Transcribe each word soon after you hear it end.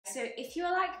So if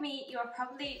you're like me, you're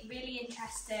probably really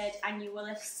interested and you will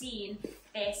have seen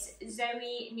this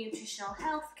ZOE nutritional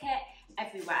health kit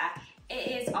everywhere.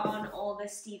 It is on all the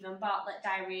Stephen Bartlett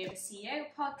Diary of a CEO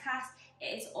podcast.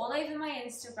 It is all over my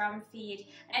Instagram feed,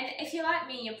 and if you're like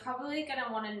me, you're probably going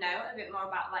to want to know a bit more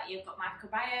about like your gut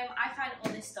microbiome. I find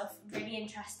all this stuff really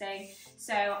interesting,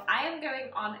 so I am going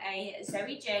on a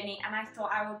ZOE journey and I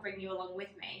thought I will bring you along with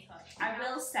me. I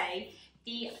will say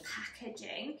the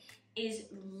packaging is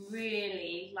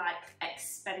really like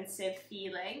expensive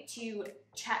feeling. To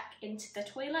check into the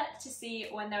toilet to see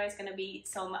when there is going to be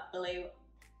some blue.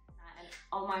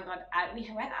 Oh my god, we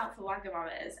went out for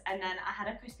Wagamama's and then I had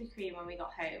a Krispy Kreme when we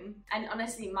got home, and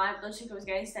honestly my blood sugar was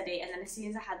going steady, and then as soon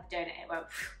as I had the donut it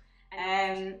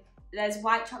went there's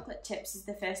white chocolate chips as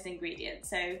the first ingredient,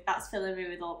 so that's filling me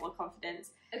with a lot more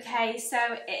confidence. Okay, so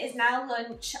it is now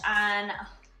lunch, and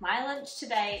my lunch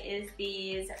today is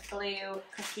these blue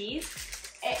cookies.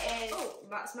 It is... Oh,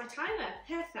 that's my timer,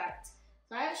 perfect.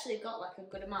 So I actually got like a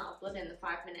good amount of blood in the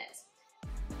 5 minutes.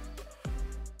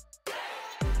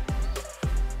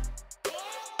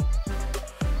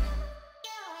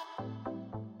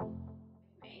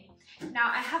 Now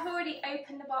I have already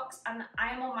opened the box and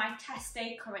I am on my test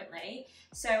day currently,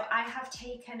 so I have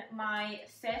taken my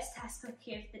first test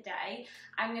cookie of the day.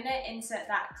 I'm going to insert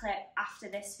that clip after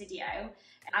this video.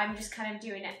 I'm just kind of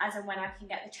doing it as and when I can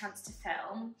get the chance to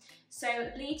film. So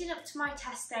leading up to my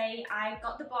test day, I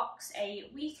got the box a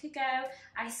week ago.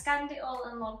 I scanned it all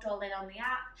and logged all in on the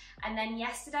app, and then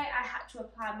yesterday I had to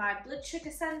apply my blood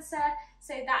sugar sensor,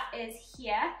 so that is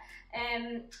here.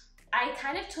 I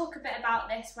kind of talk a bit about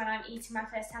this when I'm eating my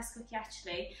first test cookie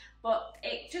actually, but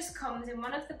it just comes in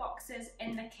one of the boxes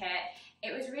in the kit.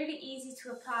 It was really easy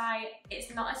to apply.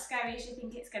 It's not as scary as you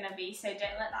think it's going to be, so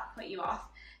don't let that put you off.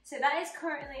 So that is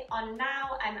currently on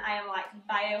now, and I am like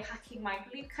biohacking my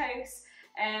glucose.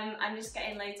 I'm just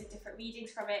getting loads of different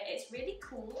readings from it. It's really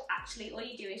cool actually. All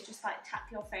you do is just like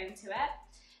tap your phone to it.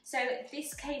 So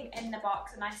this came in the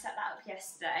box and I set that up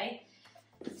yesterday.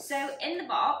 So in the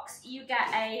box you get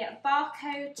a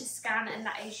barcode to scan, and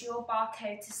that is your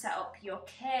barcode to set up your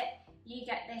kit. You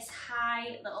get this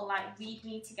hi little like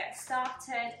readme to get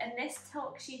started, and this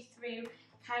talks you through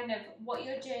kind of what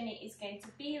your journey is going to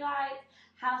be like,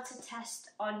 how to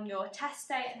test on your test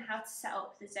day, and how to set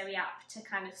up the ZOE app to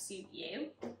kind of suit you.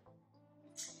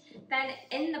 Then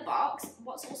in the box,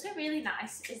 what's also really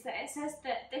nice is that it says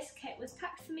that this kit was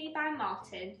packed for me by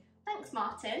Martin. Thanks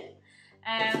Martin.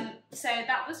 So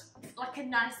that was like a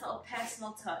nice little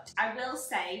personal touch. I will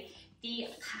say the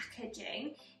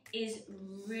packaging is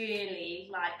really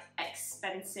like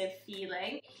expensive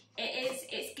feeling.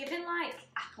 It's given like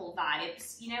Apple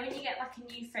vibes, you know when you get like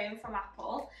a new phone from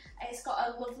Apple. It's got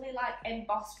a lovely like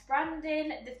embossed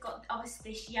branding. They've got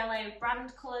obviously this yellow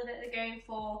brand colour that they're going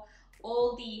for.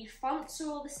 All the fonts are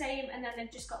all the same, and then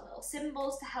they've just got little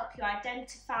symbols to help you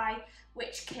identify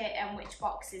which kit and which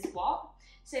box is what.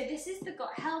 So this is the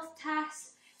gut health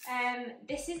test.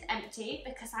 This is empty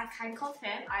because I can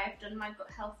confirm I have done my gut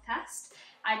health test.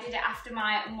 I did it after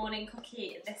my morning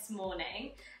cookie this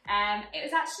morning. It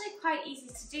was actually quite easy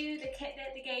to do. The kit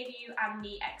that they gave you and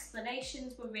the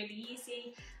explanations were really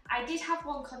easy. I did have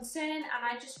one concern, and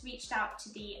I just reached out to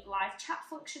the live chat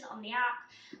function on the app,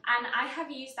 and I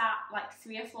have used that like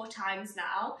 3 or 4 times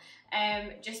now,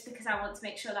 just because I want to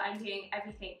make sure that I'm doing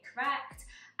everything correct.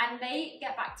 And they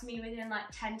get back to me within like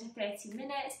 10 to 30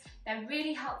 minutes. They're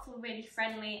really helpful, really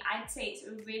friendly. I'd say it's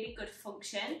a really good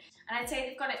function, and I'd say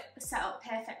they've got it set up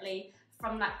perfectly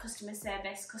from that customer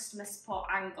service, customer support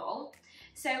angle.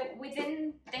 So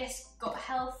within this gut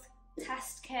health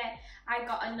test kit, I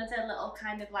got another little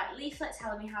kind of like leaflet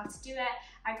telling me how to do it.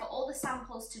 I got all the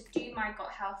samples to do my gut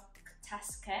health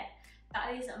test kit.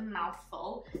 That is a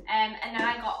mouthful. And then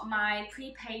I got my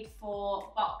prepaid for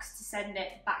box to send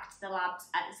it back to the labs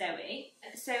at ZOE.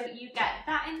 So you get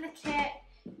that in the kit,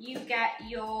 you get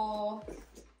your,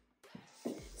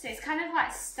 so it's kind of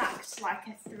like stacked like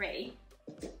a 3.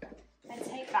 I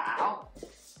take that out.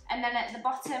 And then at the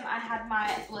bottom I had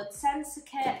my blood sensor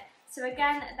kit. So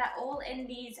again, they're all in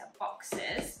these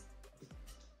boxes,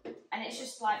 and it's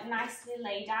just like nicely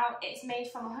laid out. It's made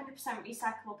from 100%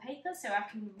 recyclable paper, so I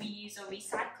can reuse or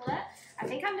recycle it. I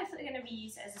think I'm definitely going to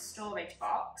reuse it as a storage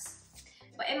box.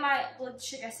 But in my blood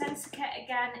sugar sensor kit,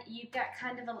 again, you get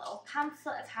kind of a little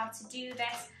pamphlet of how to do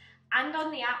this. and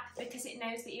on the app because it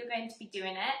knows that you're going to be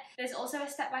doing it. There's also a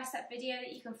step-by-step video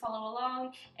that you can follow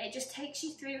along. It just takes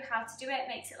you through how to do it,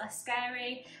 makes it less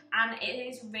scary, and it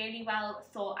is really well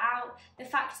thought out. The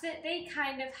fact that they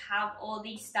kind of have all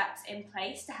these steps in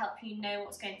place to help you know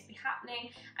what's going to be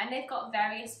happening, and they've got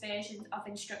various versions of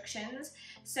instructions.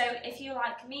 So if you're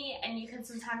like me and you can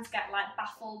sometimes get like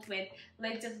baffled with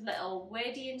loads of little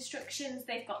wordy instructions,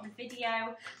 they've got the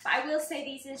video. But I will say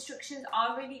these instructions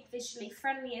are really visually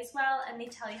friendly as well, and they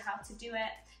tell you how to do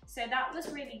it. So that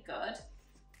was really good.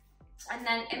 And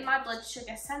then in my blood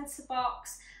sugar sensor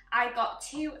box, I got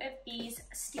 2 of these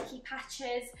sticky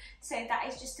patches. So that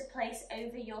is just to place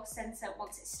over your sensor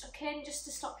once it's stuck in, just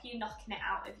to stop you knocking it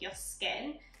out of your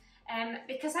skin.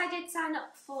 Because I did sign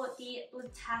up for the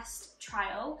blood test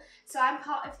trial, so I'm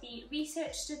part of the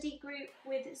research study group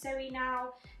with ZOE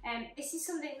now. This is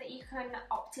something that you can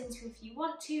opt into if you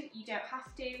want to, you don't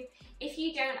have to. If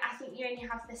you don't, I think you only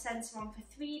have the sensor on for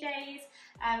 3 days,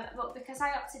 but because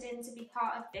I opted in to be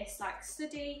part of this like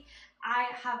study, I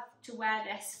have to wear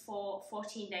this for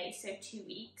 14 days, so 2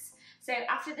 weeks. So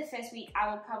after the first week,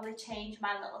 I will probably change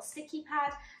my little sticky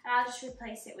pad and I'll just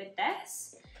replace it with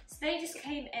this. So they just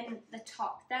came in the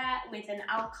top there with an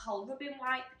alcohol rubbing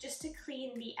wipe just to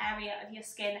clean the area of your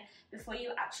skin before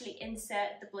you actually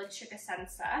insert the blood sugar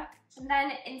sensor. And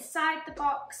then inside the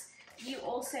box, you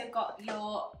also got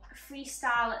your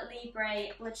Freestyle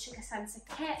Libre blood sugar sensor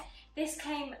kit. This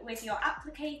came with your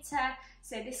applicator.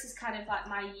 So this is kind of like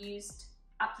my used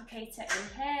applicator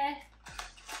in here.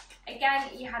 Again,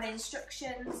 you had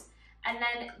instructions, and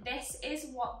then this is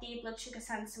what the blood sugar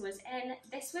sensor was in.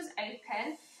 This was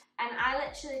open, and I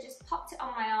literally just popped it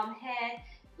on my arm here,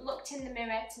 looked in the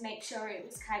mirror to make sure it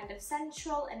was kind of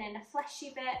central and in a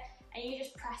fleshy bit, and you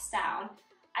just press down.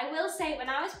 I will say, when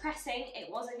I was pressing, it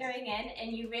wasn't going in,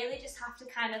 and you really just have to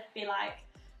kind of be like,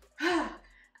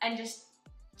 and just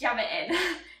jab it in.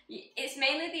 It's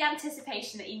mainly the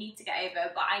anticipation that you need to get over,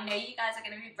 but I know you guys are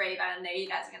going to be brave and I know you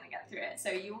guys are going to get through it, so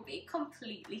you will be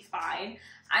completely fine.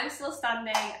 I'm still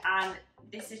standing and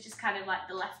this is just kind of like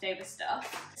the leftover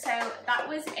stuff. So that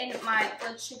was in my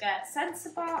blood sugar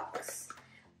sensor box.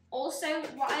 Also,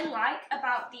 what I like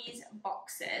about these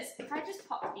boxes, if I just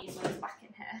pop these ones back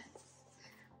in here,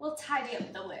 we'll tidy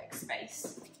up the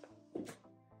workspace.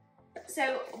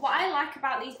 So what I like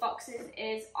about these boxes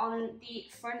is on the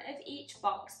front of each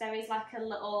box there is like a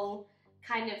little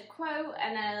kind of quote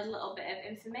and a little bit of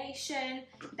information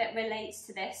that relates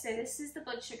to this. So this is the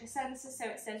blood sugar sensor, so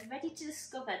it says, ready to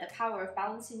discover the power of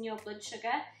balancing your blood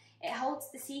sugar. It holds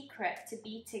the secret to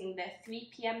beating the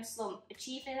 3 p.m. slump,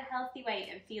 achieving a healthy weight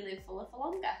and feeling fuller for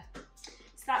longer.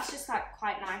 So that's just like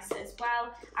quite nice as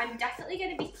well. I'm definitely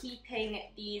going to be keeping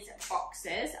these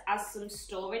boxes as some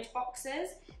storage boxes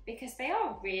because they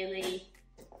are really,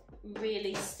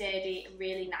 really sturdy,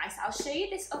 really nice. I'll show you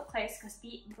this up close because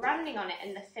the branding on it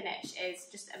and the finish is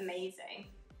just amazing.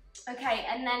 Okay,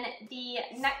 and then the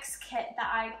next kit that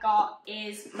I got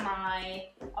is my,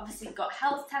 obviously got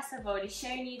health test. I've already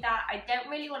shown you that. I don't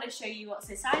really want to show you what's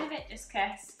inside of it just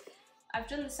because I've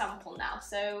done the sample now,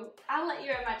 so I'll let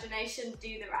your imagination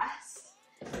do the rest.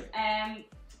 And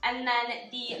then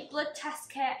the blood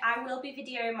test kit, I will be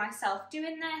videoing myself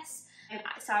doing this.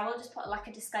 So I will just put like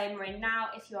a disclaimer in now.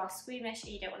 If you are squeamish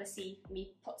and you don't want to see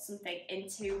me put something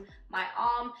into my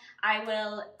arm, I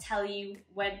will tell you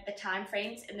when the time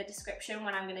frames in the description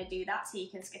when I'm going to do that, so you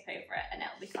can skip over it and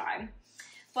it'll be fine.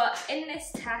 But in this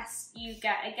test, you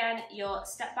get, again, your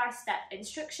step-by-step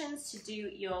instructions to do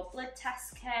your blood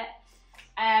test kit.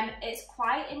 It's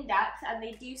quite in-depth, and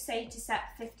they do say to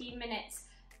set 15 minutes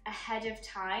ahead of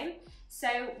time. So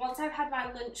once I've had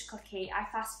my lunch cookie, I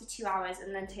fast for 2 hours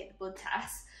and then take the blood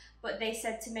test. But they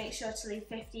said to make sure to leave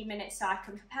 15 minutes so I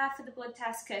can prepare for the blood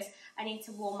test, because I need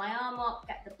to warm my arm up,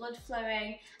 get the blood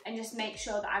flowing, and just make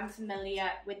sure that I'm familiar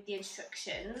with the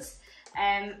instructions.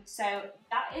 So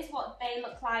that is what they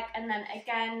look like. And then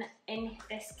again, in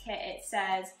this kit it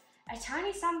says, a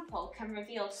tiny sample can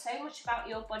reveal so much about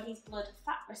your body's blood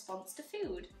fat response to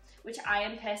food, which I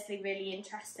am personally really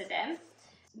interested in.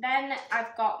 Then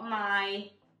I've got my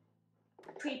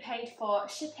prepaid for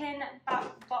shipping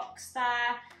box there,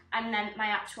 and then my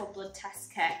actual blood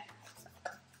test kit.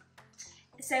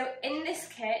 So in this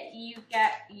kit you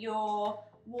get your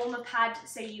warmer pad,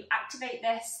 so you activate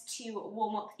this to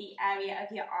warm up the area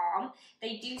of your arm.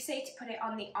 They do say to put it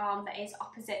on the arm that is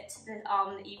opposite to the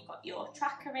arm that you've got your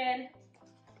tracker in.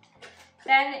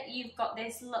 Then you've got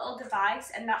this little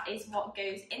device, and that is what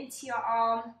goes into your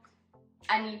arm,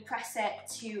 and you press it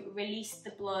to release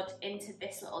the blood into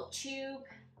this little tube.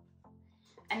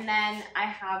 And then I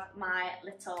have my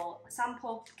little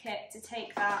sample kit to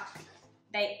take that.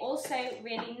 They also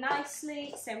really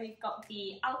nicely, so we've got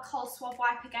the alcohol swab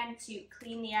wipe again to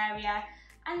clean the area,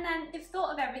 and then they've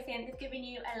thought of everything. They've given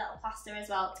you a little plaster as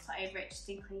well to put over it just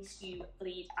in case you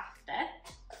bleed after.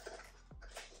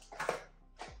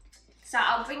 So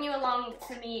I'll bring you along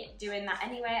for me doing that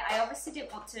anyway. I obviously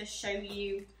didn't want to show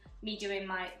you me doing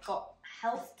my gut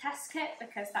health test kit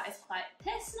because that is quite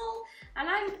personal, and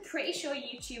I'm pretty sure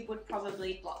YouTube would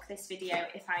probably block this video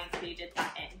if I included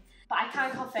that in. But I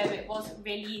can confirm it was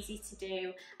really easy to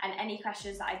do, and any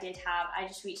questions that I did have, I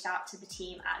just reached out to the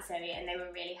team at ZOE and they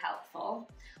were really helpful.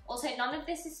 Also, none of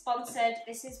this is sponsored.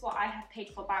 This is what I have paid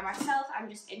for by myself. I'm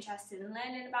just interested in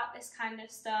learning about this kind of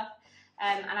stuff.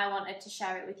 And I wanted to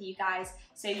share it with you guys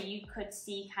so you could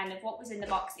see kind of what was in the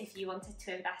box if you wanted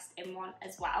to invest in one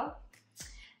as well.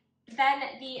 Then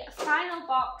the final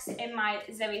box in my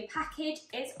ZOE package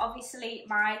is obviously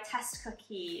my test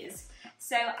cookies.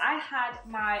 So I had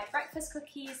my breakfast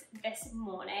cookies this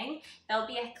morning. There'll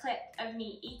be a clip of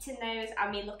me eating those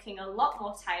and me looking a lot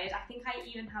more tired. I think I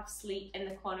even have sleep in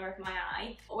the corner of my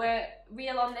eye. We're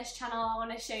real on this channel. I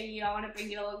want to show you, I want to bring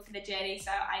you along for the journey,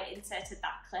 so I inserted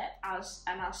that clip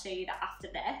and I'll show you that after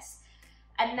this.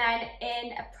 And then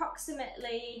in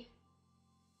approximately,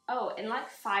 in like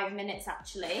 5 minutes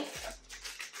actually,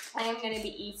 I am going to be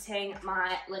eating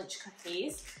my lunch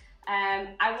cookies.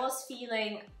 I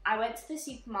went to the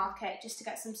supermarket just to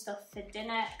get some stuff for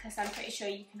dinner because I'm pretty sure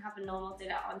you can have a normal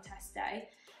dinner on test day.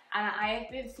 And I have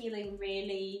been feeling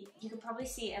really, you can probably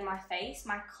see it in my face,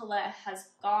 my colour has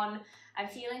gone. I'm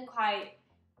feeling quite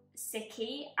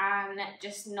sicky and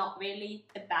just not really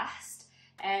the best.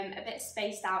 A bit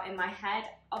spaced out in my head.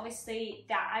 Obviously,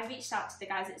 I reached out to the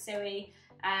guys at ZOE.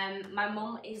 My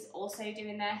mum is also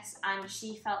doing this and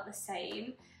she felt the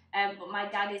same, but my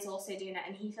dad is also doing it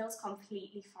and he feels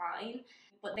completely fine.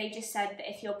 But they just said that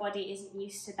if your body isn't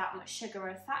used to that much sugar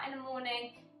and fat in the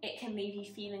morning, it can leave you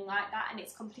feeling like that, and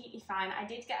it's completely fine. I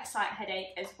did get a slight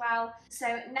headache as well.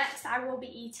 So next I will be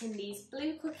eating these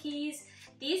blue cookies.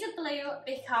 These are blue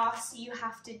because you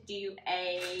have to do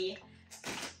a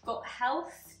gut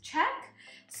health check.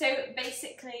 So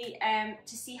basically,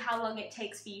 to see how long it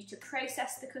takes for you to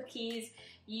process the cookies,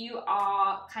 you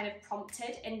are kind of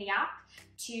prompted in the app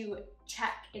to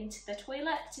check into the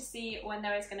toilet to see when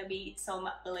there is going to be some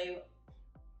blue.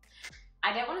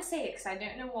 I don't want to say it because I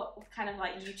don't know what kind of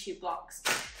like YouTube blocks.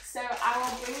 So I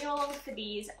will bring you along for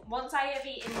these. Once I have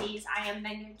eaten these, I am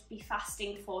then going to be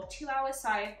fasting for 2 hours. So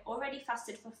I've already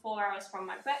fasted for 4 hours from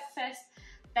my breakfast.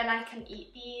 Then I can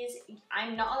eat these.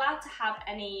 I'm not allowed to have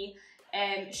any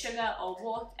sugar or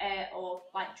water or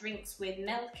like drinks with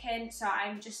milk in, so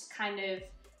I'm just kind of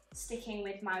sticking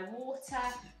with my water,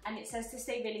 and it says to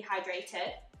stay really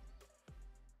hydrated.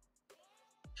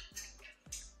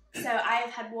 So I've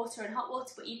had water and hot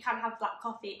water, but you can have black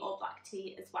coffee or black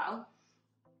tea as well,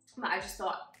 but I just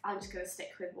thought I'm just going to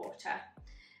stick with water.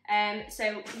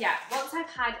 So yeah, once I've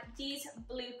had these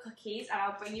blue cookies, and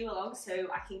I'll bring you along so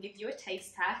I can give you a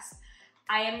taste test,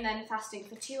 I am then fasting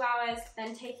for 2 hours,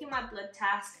 then taking my blood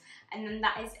test, and then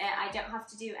that is it. I don't have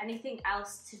to do anything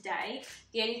else today.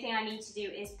 The only thing I need to do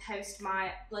is post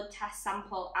my blood test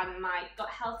sample and my gut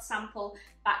health sample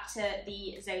back to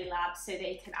the ZOE lab so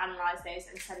they can analyse those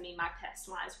and send me my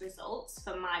personalised results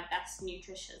for my best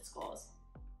nutrition scores.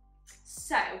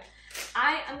 So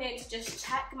I am going to just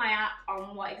check my app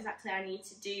on what exactly I need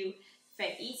to do for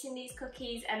eating these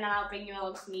cookies, and then I'll bring you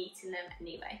along for me eating them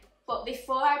anyway. But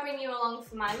before I bring you along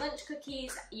for my lunch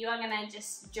cookies, you are going to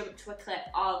just jump to a clip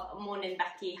of morning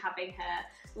Becky having her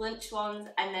lunch ones,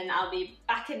 and then I'll be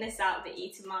backing this outfit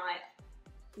eating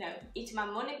my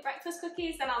morning breakfast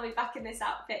cookies, then I'll be backing this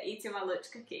outfit eating my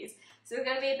lunch cookies. So we're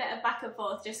going to be a bit of back and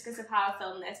forth just because of how I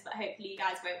film this, but hopefully you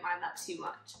guys won't mind that too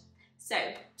much. So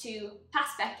to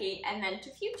past Becky and then to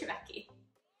future Becky.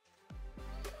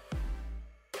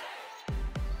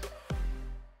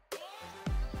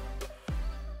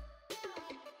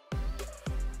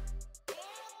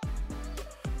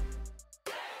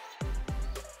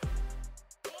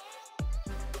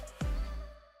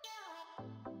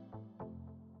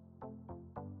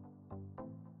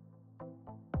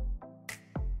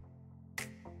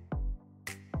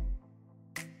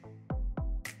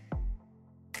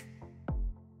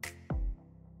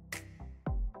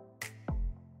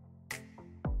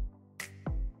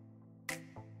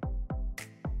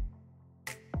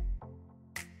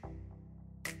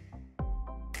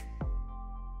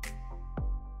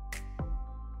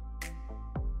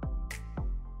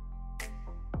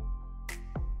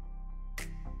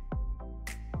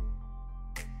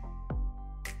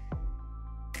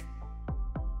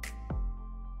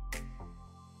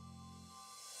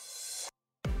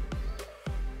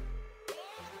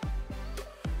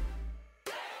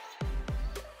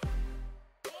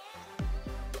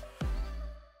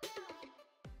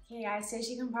 Okay guys, so as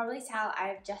you can probably tell,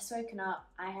 I've just woken up.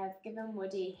 I have given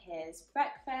Woody his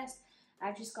breakfast.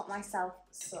 I've just got myself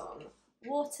some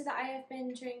water that I have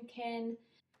been drinking.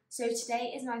 So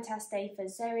today is my test day for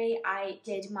Zoe. I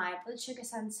did my blood sugar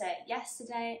sensor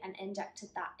yesterday and injected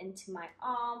that into my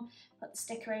arm, put the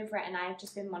sticker over it, and I've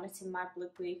just been monitoring my blood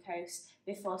glucose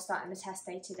before starting the test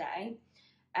day today.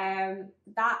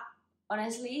 That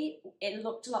honestly, it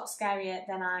looked a lot scarier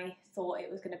than I thought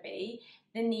it was going to be.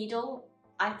 The needle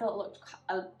I thought looked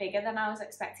bigger than I was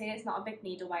expecting. It's not a big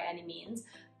needle by any means,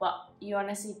 but you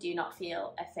honestly do not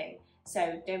feel a thing.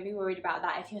 So don't be worried about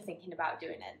that if you're thinking about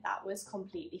doing it. That was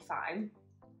completely fine.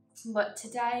 But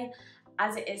today,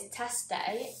 as it is test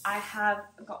day, I have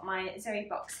got my ZOE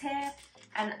box here,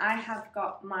 and I have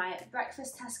got my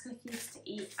breakfast test cookies to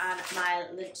eat and my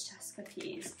lunch test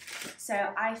cookies. So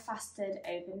I fasted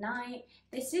overnight.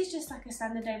 This is just like a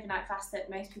standard overnight fast that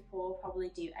most people will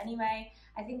probably do anyway.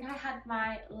 I think I had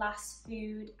my last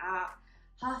food at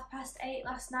 8:30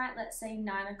 last night, let's say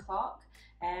 9 o'clock.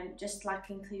 Just like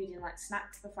including like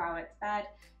snacks before I went to bed.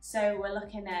 So we're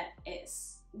looking at,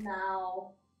 it's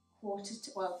now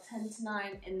 10 to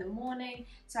 9 in the morning.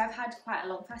 So I've had quite a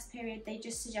long fast period. They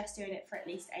just suggest doing it for at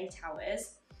least 8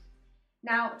 hours.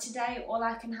 Now today all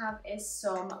I can have is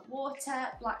some water,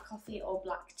 black coffee or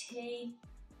black tea.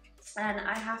 And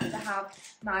I have to have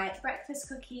my breakfast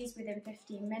cookies within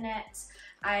 15 minutes.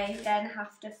 I then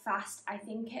have to fast, I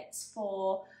think it's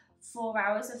for 4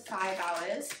 hours or 5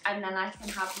 hours, and then I can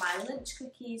have my lunch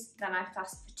cookies, then I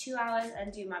fast for 2 hours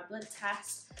and do my blood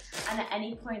test, and at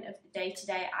any point of the day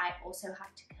today I also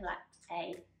have to collect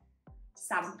a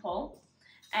sample.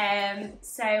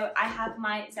 So I have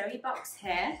my ZOE box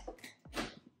here.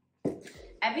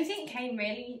 Everything came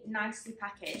really nicely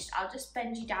packaged. I'll just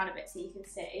bend you down a bit so you can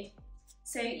see.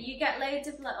 So you get loads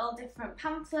of little different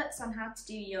pamphlets on how to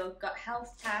do your gut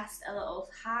health test, a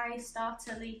little hi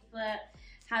starter leaflet,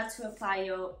 how to apply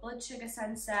your blood sugar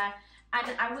sensor.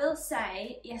 And I will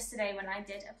say, yesterday when I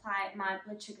did apply my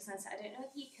blood sugar sensor, I don't know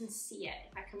if you can see it,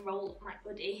 if I can roll up my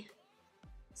hoodie.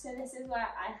 So this is where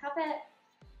I have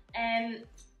it.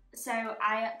 So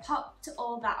I popped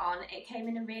all that on. It came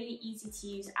in a really easy to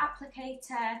use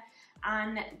applicator,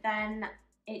 and then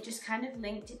it just kind of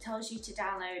linked, it tells you to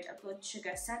download a blood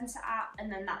sugar sensor app, and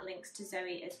then that links to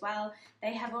ZOE as well.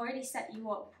 They have already set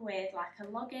you up with like a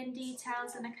login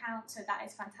details and account, so that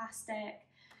is fantastic.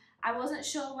 I wasn't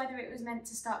sure whether it was meant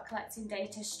to start collecting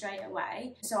data straight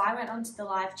away, so I went onto the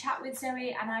live chat with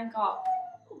ZOE and I got,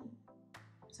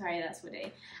 sorry that's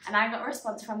Woody, and I got a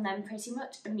response from them pretty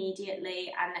much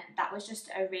immediately, and that was just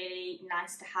a really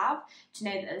nice to have, to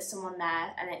know that there's someone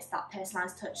there and it's that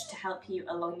personalised touch to help you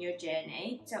along your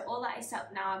journey. So all that is set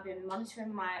up now. I've been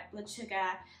monitoring my blood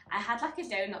sugar. I had like a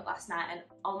donut last night, and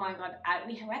oh my god,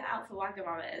 we went out for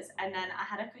Wagamama's, and then I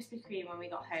had a Krispy Kreme when we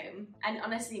got home, and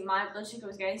honestly my blood sugar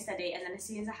was going steady, and then as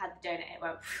soon as I had the donut it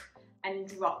went and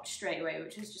dropped straight away,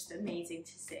 which was just amazing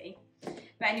to see.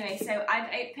 But anyway, so I've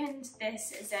opened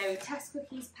this ZOE test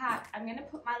cookies pack. I'm going to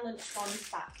put my lunch ones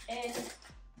back in.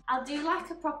 I'll do like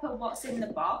a proper what's in the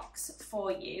box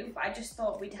for you, but I just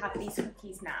thought we'd have these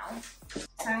cookies now.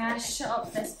 So I'm going to shut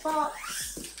up this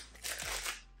box.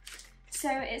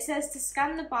 So it says to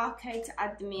scan the barcode to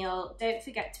add the meal. Don't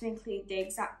forget to include the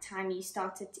exact time you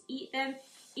started to eat them.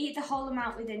 Eat the whole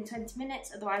amount within 20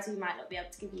 minutes, otherwise we might not be able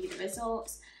to give you the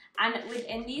results. And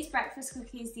within these breakfast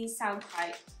cookies, these sound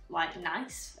quite like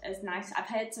nice. I've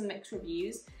heard some mixed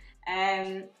reviews.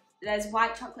 There's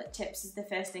white chocolate chips as the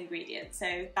first ingredient,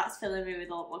 so that's filling me with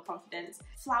a lot more confidence.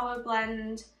 Flour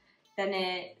blend, then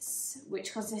it's,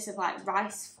 which consists of like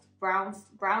rice, brown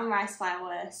rice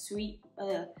flour, sweet,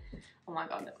 oh my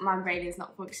god, my brain is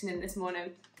not functioning this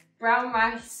morning. Brown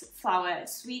rice flour,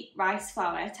 sweet rice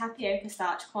flour, tapioca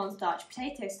starch, cornstarch,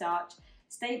 potato starch,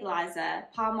 stabilizer,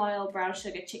 palm oil, brown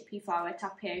sugar, chickpea flour,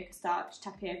 tapioca starch,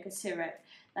 tapioca syrup,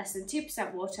 less than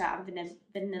 2% water, and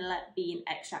vanilla bean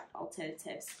extract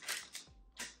alternatives.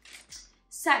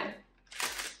 So,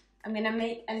 I'm going to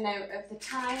make a note of the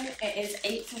time. It is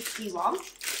 8:51.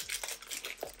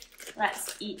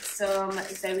 Let's eat some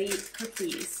ZOE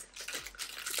cookies.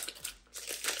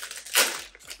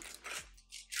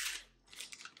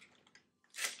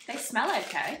 They smell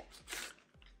okay.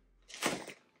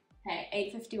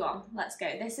 Okay, 8:51, let's go.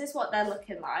 This is what they're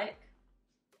looking like.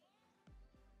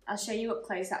 I'll show you up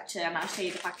close actually, and I'll show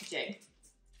you the packaging.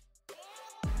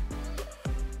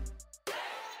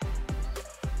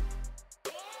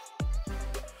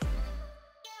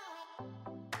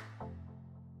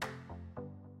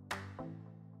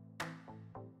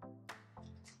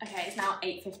 Okay, it's now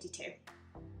 8:52.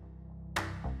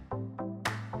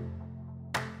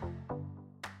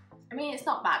 I mean, it's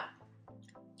not bad.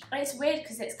 And it's weird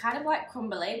because it's kind of like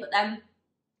crumbly, but then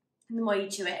the more you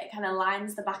chew it, it kind of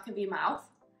lines the back of your mouth.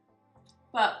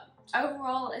 But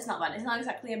overall, it's not bad. It's not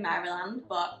exactly a Maryland,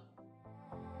 but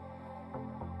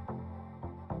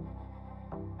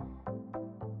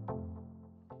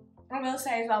I will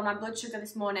say as well, my blood sugar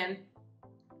this morning,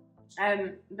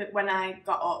 but when I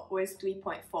got up, was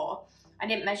 3.4. I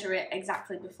didn't measure it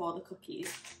exactly before the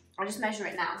cookies. I'll just measure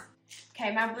it now.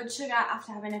 Okay, my blood sugar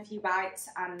after having a few bites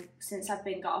and since I've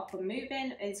been got up and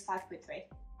moving is 5.3.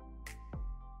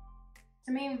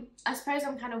 I mean, I suppose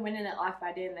I'm kind of winning at life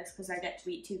by doing this because I get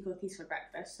to eat 2 cookies for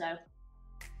breakfast, so.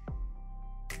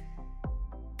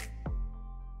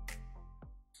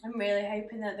 I'm really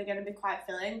hoping that they're going to be quite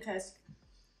filling because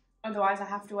otherwise I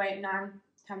have to wait 9,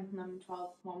 10, 11, 12,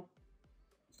 1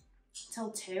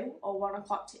 till 2 or 1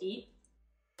 o'clock to eat.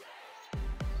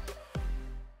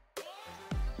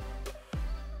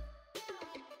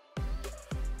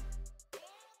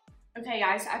 Okay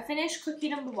guys, I finished cookie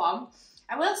number 1.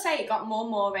 I will say it got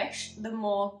more-ish the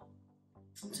more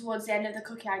towards the end of the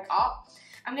cookie I got.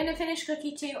 I'm going to finish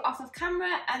cookie 2 off of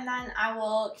camera and then I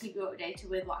will keep you updated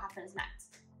with what happens next.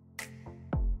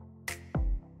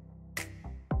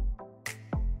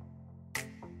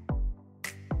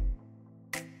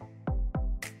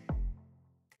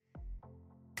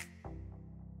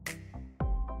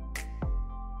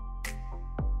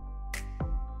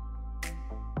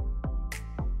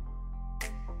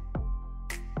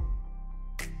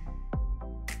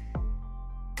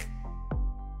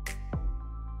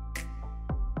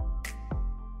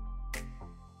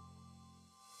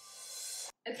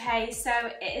 Okay, so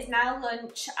it is now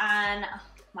lunch and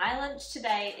my lunch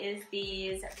today is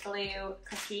these blue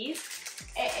cookies.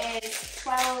 It is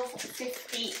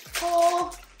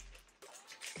 12:54.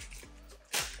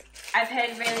 I've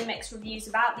heard really mixed reviews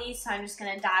about these, so I'm just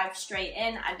going to dive straight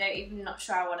in. I'm not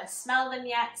sure I want to smell them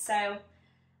yet, so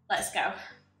let's go.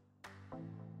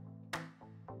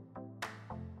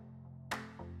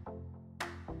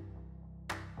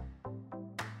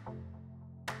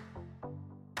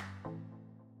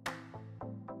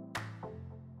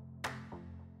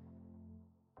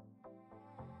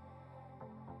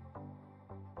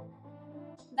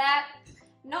 They're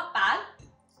not bad.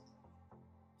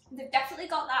 They've definitely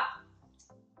got that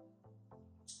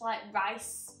like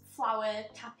rice, flour,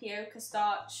 tapioca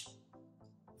starch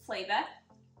flavour.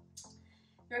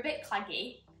 They're a bit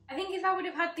claggy. I think if I would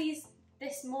have had these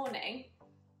this morning,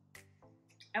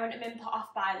 I wouldn't have been put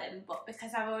off by them, but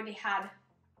because I've already had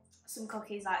some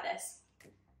cookies like this,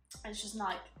 it's just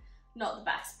like not the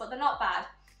best, but they're not bad.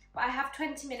 But I have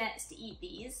 20 minutes to eat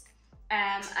these.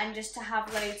 And just to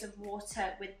have loads of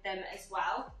water with them as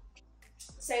well.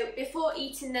 So before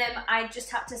eating them, I just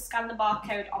had to scan the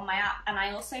barcode on my app and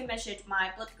I also measured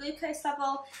my blood glucose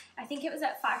level. I think it was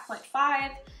at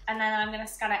 5.5 and then I'm going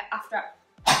to scan it after,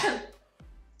 oh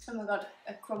my god,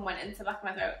 a crumb went into the back of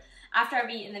my throat, after I've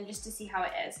eaten them just to see how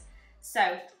it is.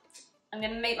 So I'm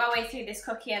going to make my way through this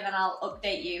cookie and then I'll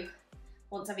update you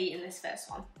once I've eaten this first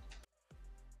one.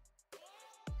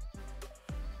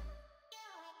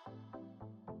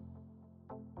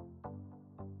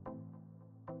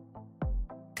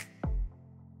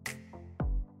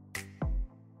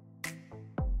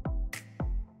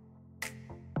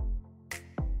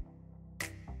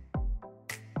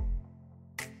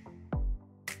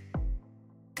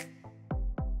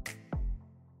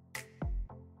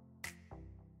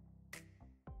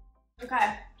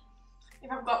 Okay,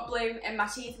 if I've got blue in my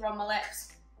teeth or on my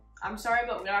lips, I'm sorry,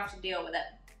 but we're gonna have to deal with it.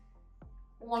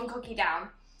 1 cookie down.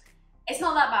 It's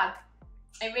not that bad.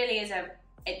 It really isn't.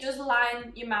 It does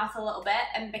line your mouth a little bit,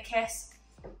 and because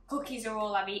cookies are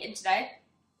all I've eaten today,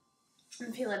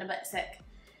 I'm feeling a bit sick.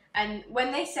 And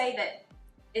when they say that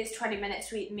it's 20 minutes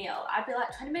to eat a meal, I'd be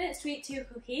like, 20 minutes to eat 2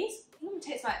 cookies? It only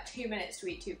takes like 2 minutes to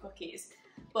eat 2 cookies.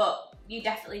 But you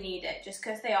definitely need it, just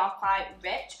because they are quite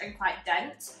rich and quite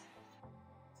dense.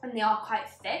 And they are quite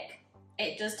thick.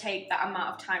 It does take that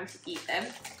amount of time to eat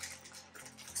them.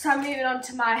 So I'm moving on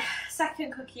to my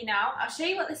second cookie now. I'll show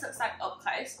you what this looks like up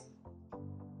close.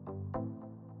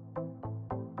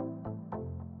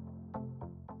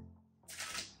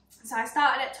 So I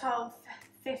started at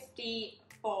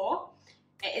 12:54.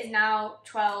 It is now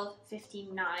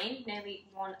 12:59, nearly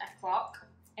 1 o'clock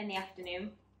in the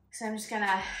afternoon. So I'm just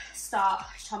gonna start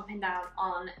chomping down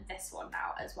on this one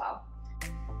now as well.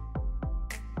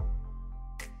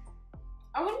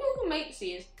 I wonder who makes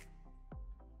these.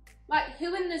 Like,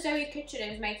 who in the ZOE kitchen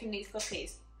is making these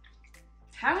cookies?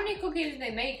 How many cookies are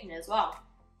they making as well?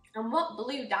 And what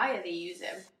blue dye are they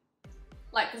using?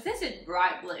 Like, because this is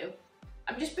bright blue.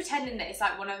 I'm just pretending that it's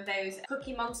like one of those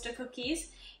Cookie Monster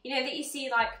cookies. You know that you see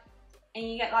like and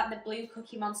you get like the blue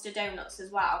Cookie Monster donuts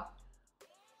as well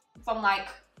from like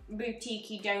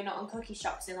boutique donut and cookie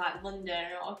shops in like London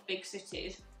or big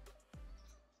cities.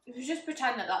 If you just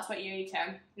pretend that that's what you're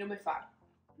eating, you'll be fine.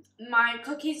 My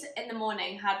cookies in the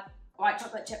morning had white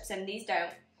chocolate chips in, these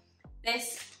don't.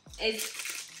 This is,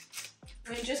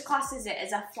 I mean, just classes it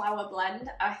as a flour blend.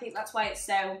 I think that's why it's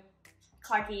so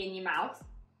claggy in your mouth.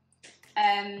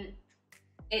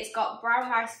 It's got brown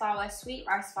rice flour, sweet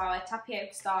rice flour,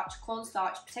 tapioca starch,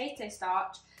 cornstarch, potato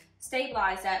starch,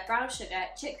 stabilizer, brown sugar,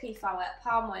 chickpea flour,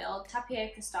 palm oil,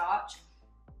 tapioca starch,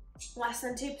 less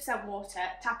than 2% water,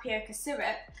 tapioca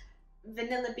syrup,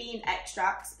 vanilla bean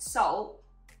extracts, salt,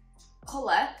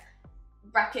 colour,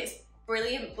 brackets,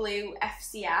 brilliant blue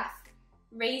FCF,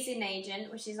 raisin agent,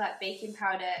 which is like baking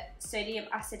powder, sodium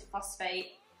acid phosphate,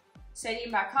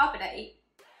 sodium bicarbonate,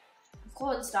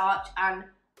 cornstarch, and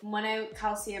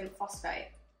monocalcium phosphate.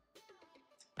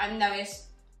 And there is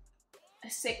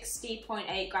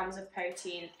 60.8 grams of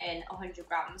protein in 100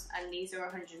 grams, and these are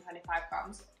 125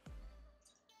 grams.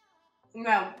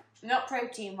 No, not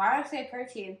protein. Why did I say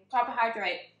protein?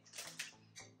 Carbohydrate.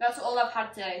 That's all I've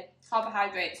had today.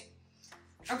 Carbohydrates.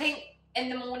 I think in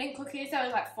the morning cookies there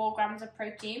was like 4 grams of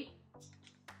protein,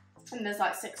 and there's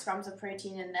like 6 grams of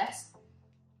protein in this.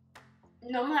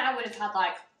 Normally I would have had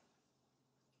like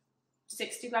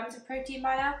 60 grams of protein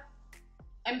by now,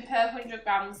 and per 100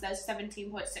 grams there's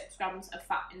 17.6 grams of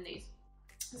fat in these.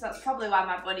 So that's probably why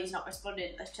my body's not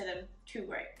responding to them too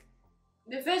great.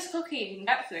 The first cookie you can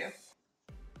get through,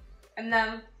 and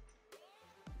then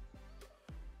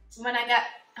when I get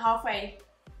halfway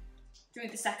through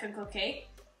the second cookie,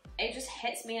 it just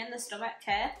hits me in the stomach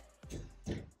here,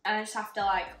 and I just have to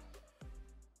like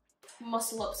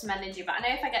muscle up some energy. But I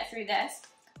know if I get through this,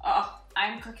 oh,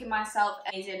 I'm cooking myself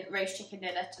an amazing roast chicken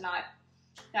dinner tonight.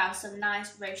 Have some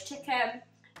nice roast chicken,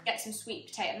 get some sweet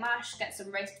potato mash, get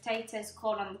some roast potatoes,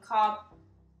 corn on the cob,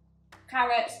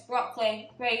 carrots, broccoli,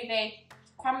 gravy,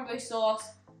 cranberry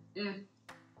sauce.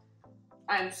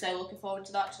 I'm so looking forward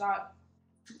to that tonight.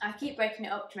 I keep breaking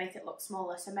it up to make it look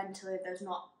smaller, so mentally there's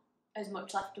not as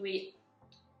much left to eat.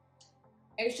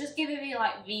 It's just giving me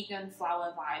like vegan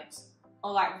flour vibes,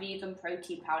 or like vegan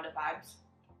protein powder vibes.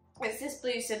 It's this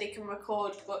blue so they can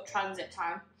record gut transit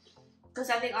time, because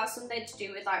I think that's something to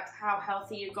do with like how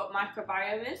healthy your gut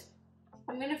microbiome is.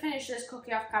 I'm going to finish this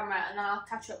cookie off camera and then I'll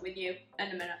catch up with you in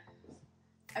a minute.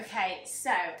 Okay,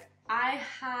 so I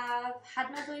have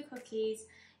had my blue cookies.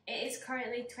 It is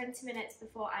currently 20 minutes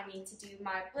before I need to do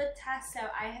my blood test, so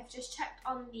I have just checked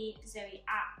on the ZOE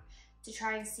app to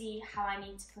try and see how I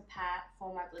need to prepare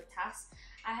for my blood test.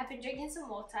 I have been drinking some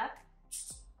water.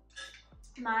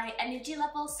 My energy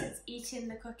levels since eating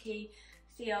the cookie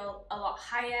feel a lot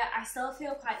higher. I still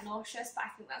feel quite nauseous, but I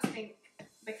think that's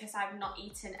because I've not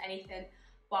eaten anything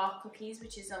bar cookies,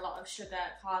 which is a lot of sugar,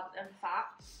 carb and fat.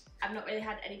 I've not really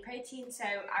had any protein, so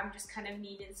I'm just kind of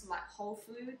needing some like whole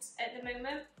foods at the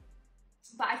moment.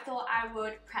 But I thought I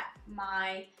would prep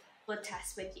my blood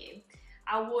test with you.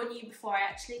 I'll warn you before I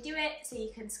actually do it, so you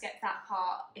can skip that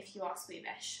part if you are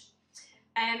squeamish.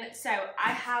 So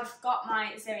I have got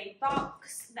my ZOE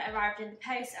box that arrived in the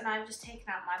post, and I've just taken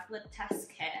out my blood test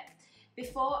kit.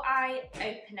 Before I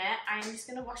open it, I'm just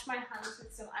going to wash my hands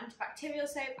with some antibacterial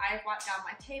soap. I've wiped down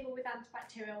my table with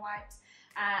antibacterial wipes,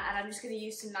 and I'm just going to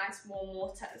use some nice warm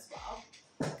water as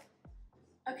well.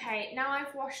 Okay, now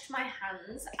I've washed my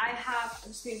hands, I'm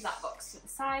just moving that box to the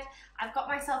side. I've got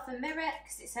myself a mirror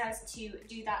because it says to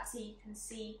do that so you can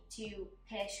see to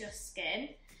pierce your skin.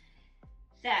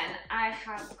 Then I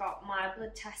have got my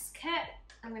blood test kit.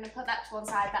 I'm going to put that to one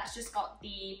side. That's just got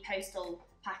the postal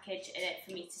package in it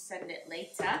for me to send it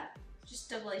later. Just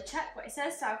doubly check what it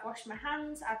says. So I've washed my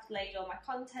hands, I've laid all my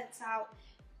contents out,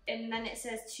 and then it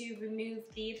says to remove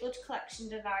the blood collection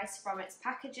device from its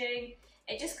packaging.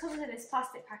 It just comes in this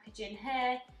plastic packaging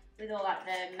here with all like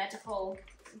the medical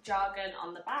jargon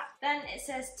on the back. Then it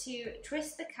says to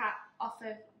twist the cap off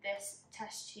of this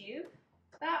test tube,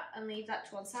 and leave that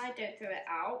to one side, don't throw it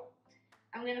out.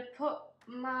 I'm going to put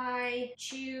my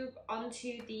tube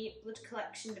onto the blood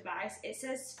collection device. It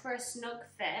says for a snug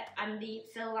fit, and the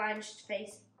fill line should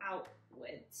face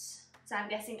outwards. So I'm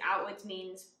guessing outwards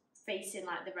means facing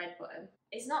like the red button.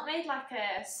 It's not made like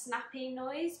a snappy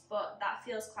noise, but that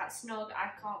feels quite snug.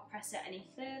 I can't press it any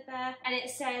further. And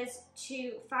it says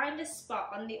to find a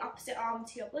spot on the opposite arm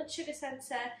to your blood sugar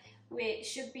sensor, which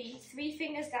should be 3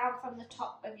 fingers down from the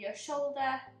top of your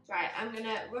shoulder. Right, I'm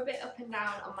gonna rub it up and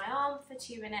down on my arm for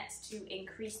 2 minutes to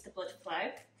increase the blood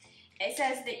flow. It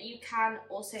says that you can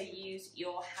also use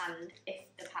your hand if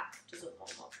the pack doesn't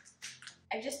warm up.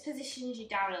 I just positioned you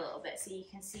down a little bit so you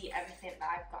can see everything that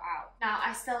I've got out. Now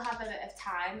I still have a bit of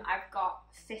time. I've got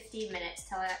 15 minutes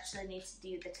till I actually need to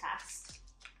do the test.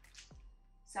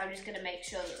 So I'm just going to make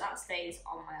sure that that stays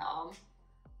on my arm.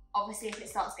 Obviously if it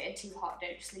starts getting too hot,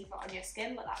 don't just leave it on your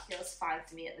skin, but that feels fine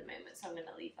for me at the moment, so I'm going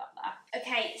to leave that there.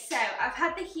 Okay, so I've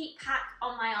had the heat pack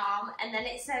on my arm, and then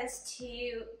it says to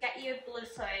get your blood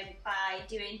flowing by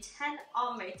doing 10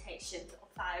 arm rotations or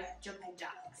 5 jumping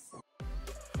jacks.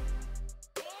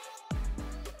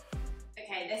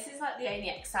 Okay, this is like the only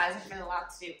exercise I've been allowed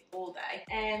to do all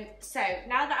day. So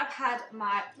now that I've had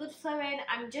my blood flowing,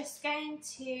 I'm just going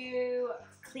to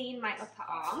clean my upper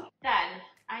arm. Then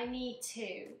I need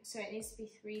so it needs to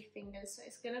be 3 fingers, so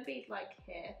it's gonna be like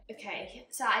here. Okay,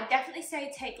 so I definitely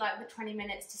say take like the 20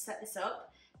 minutes to set this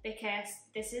up, because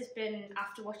this has been,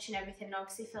 after watching everything and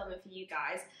obviously filming for you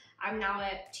guys, I'm now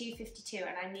at 2:52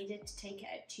 and I needed to take it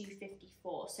at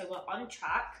 2:54, so we're on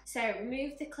track. So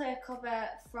remove the clear cover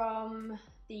from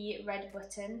the red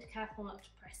button, careful not to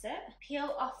press it.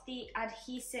 Peel off the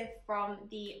adhesive from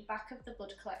the back of the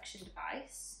blood collection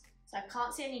device. So I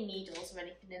can't see any needles or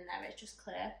anything in there, it's just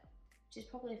clear, which is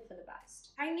probably for the best.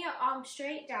 Hang your arm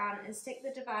straight down and stick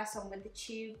the device on with the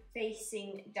tube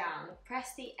facing down.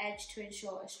 Press the edge to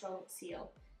ensure a strong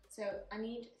seal. So I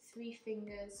need 3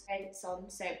 fingers, and it's on.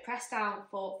 So press down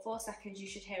for 4 seconds, you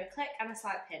should hear a click and a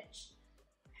slight pinch.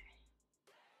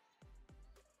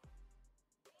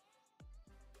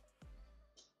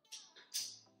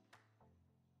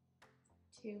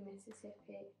 Okay. 2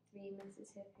 Mississippi, 3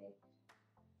 Mississippi,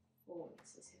 4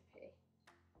 Mississippi.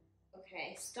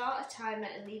 Okay, start a timer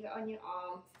and leave it on your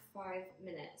arm for 5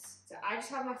 minutes. So I just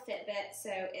have my Fitbit, so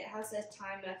it has a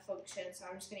timer function, so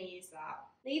I'm just going to use that.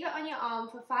 Leave it on your arm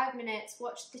for 5 minutes,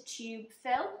 watch the tube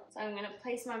fill. So I'm going to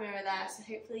place my mirror there, so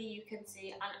hopefully you can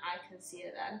see and I can see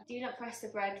it then. Do not press the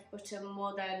red button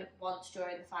more than once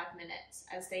during the 5 minutes,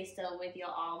 and stay still with your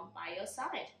arm by your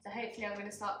side. So hopefully I'm going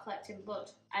to start collecting blood.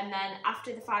 And then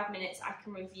after the 5 minutes I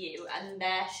can review, and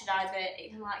there should either,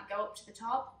 it can like go up to the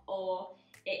top, or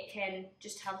it can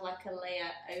just have like a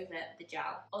layer over the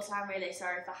gel. Also, I'm really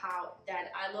sorry for how dead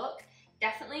I look.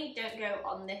 Definitely don't go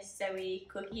on this ZOE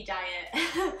cookie diet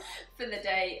for the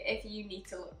day if you need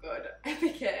to look good,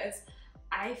 because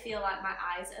I feel like my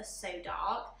eyes are so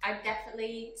dark. I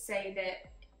definitely say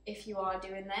that if you are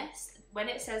doing this, when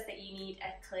it says that you need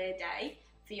a clear day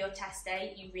for your test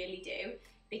day, you really do,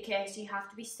 because you have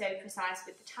to be so precise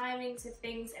with the timings of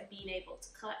things and being able to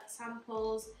collect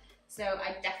samples. So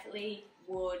I definitely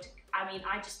would, I mean,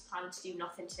 I just planned to do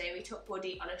nothing today. We took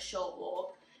Woody on a short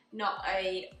walk, not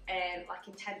a like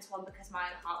intense one, because my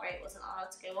heart rate wasn't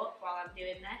allowed to go up while I'm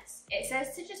doing this. It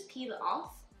says to just peel it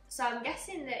off, so I'm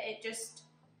guessing that it just,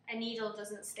 a needle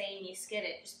doesn't stay in your skin,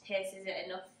 it just pierces it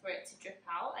enough for it to drip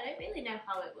out. I don't really know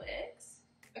how it works.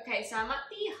 Okay, so I'm at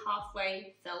the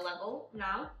halfway fill level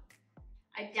now.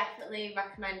 I definitely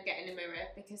recommend getting a mirror,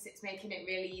 because it's making it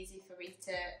really easy for me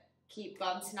to keep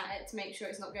glancing at it to make sure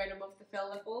it's not going above the fill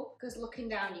level, because looking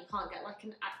down you can't get like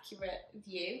an accurate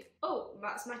view. Oh,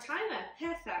 that's my timer,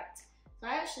 perfect. So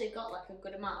I actually got like a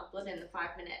good amount of blood in the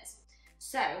 5 minutes.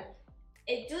 So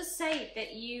it does say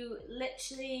that you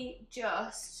literally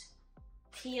just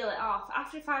peel it off.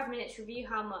 After 5 minutes, review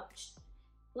how much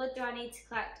blood do I need to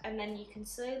collect, and then you can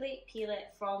slowly peel it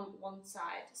from one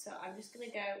side. So I'm just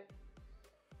gonna go,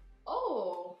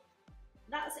 oh,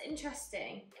 that's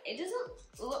interesting. It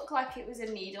doesn't look like it was a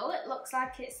needle, it looks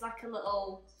like it's like a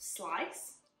little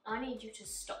slice. I need you to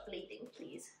stop bleeding,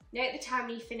 please. Note the time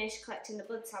when you finish collecting the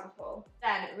blood sample.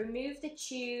 Then remove the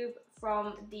tube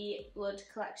from the blood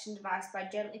collection device by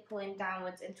gently pulling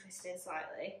downwards and twisting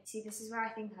slightly. See, this is where I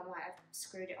think I might have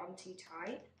screwed it on too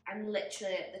tight. I'm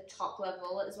literally at the top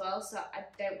level as well, so I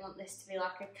don't want this to be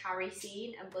like a carry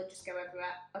scene and blood just go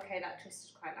everywhere. Okay, that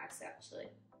twisted quite nicely actually.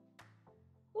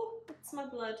 Oh, that's my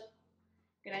blood.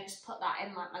 I'm gonna just put that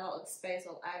in like my little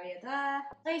disposal area there.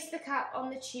 Place the cap on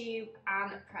the tube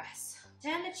and press.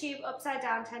 Turn the tube upside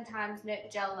down 10 times, note the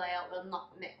gel layer will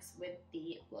not mix with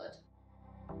the blood.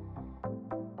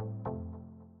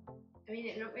 I mean,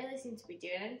 it don't really seem to be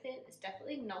doing anything. It's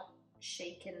definitely not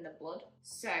shaking the blood.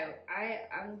 So I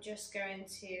am just going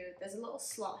to, there's a little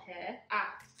slot here.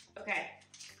 Ah, okay.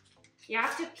 You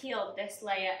have to peel this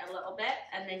layer a little bit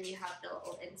and then you have the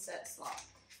little insert slot.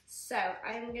 So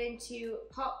I'm going to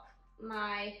pop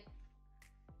my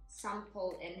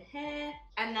sample in here,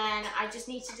 and then I just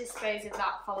need to dispose of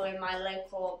that following my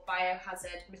local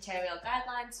biohazard material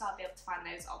guidelines, so I'll be able to find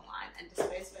those online and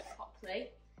dispose of it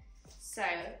properly. So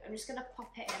I'm just gonna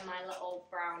pop it in my little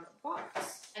brown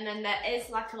box. And then there is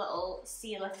like a little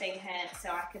sealer thing here,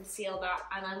 so I can seal that,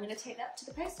 and I'm gonna take that to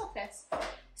the post office.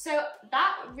 So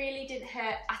that really didn't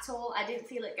hurt at all. I didn't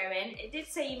feel it go in. It did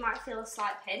say you might feel a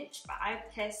slight pinch, but I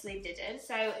personally didn't.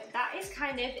 So that is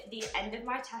kind of the end of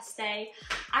my test day.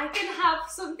 I can have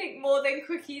something more than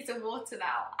cookies and water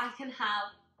now. I can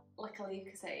have like a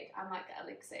Lucozade. I might get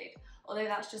a Lucozade, although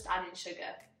that's just adding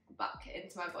sugar back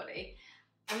into my body.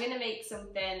 I'm gonna make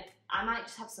something. I might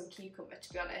just have some cucumber,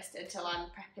 to be honest, until I'm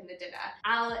prepping the dinner.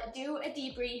 I'll do a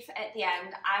debrief at the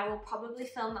end. I will probably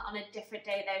film it on a different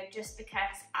day though, just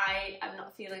because I am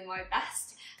not feeling my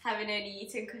best, having only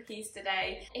eaten cookies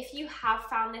today. If you have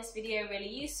found this video really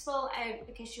useful,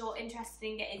 because you're interested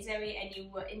in getting ZOE and you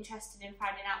were interested in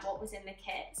finding out what was in the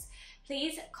kits,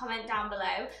 please comment down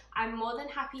below. I'm more than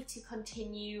happy to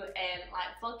continue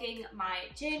like vlogging my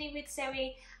journey with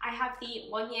ZOE. I have the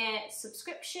 1-year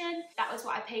subscription. That was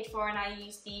what I paid for, and I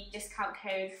used the discount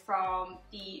code from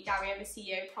the Diary of a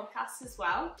CEO podcast as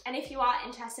well. And if you are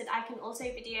interested, I can also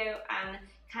video and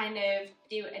kind of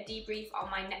do a debrief on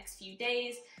my next few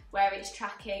days, where it's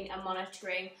tracking and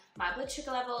monitoring my blood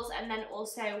sugar levels, and then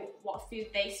also what food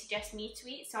they suggest me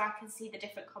to eat, so I can see the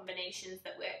different combinations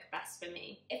that work best for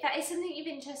me. If that is something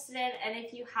you're interested in, and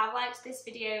if you have liked this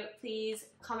video, please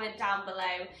comment down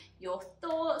below your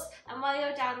thoughts, and while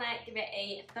you're down there, give it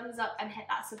a thumbs up and hit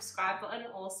that subscribe button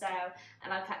also,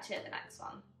 and I'll catch you at the next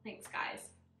one. Thanks guys,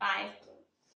 bye.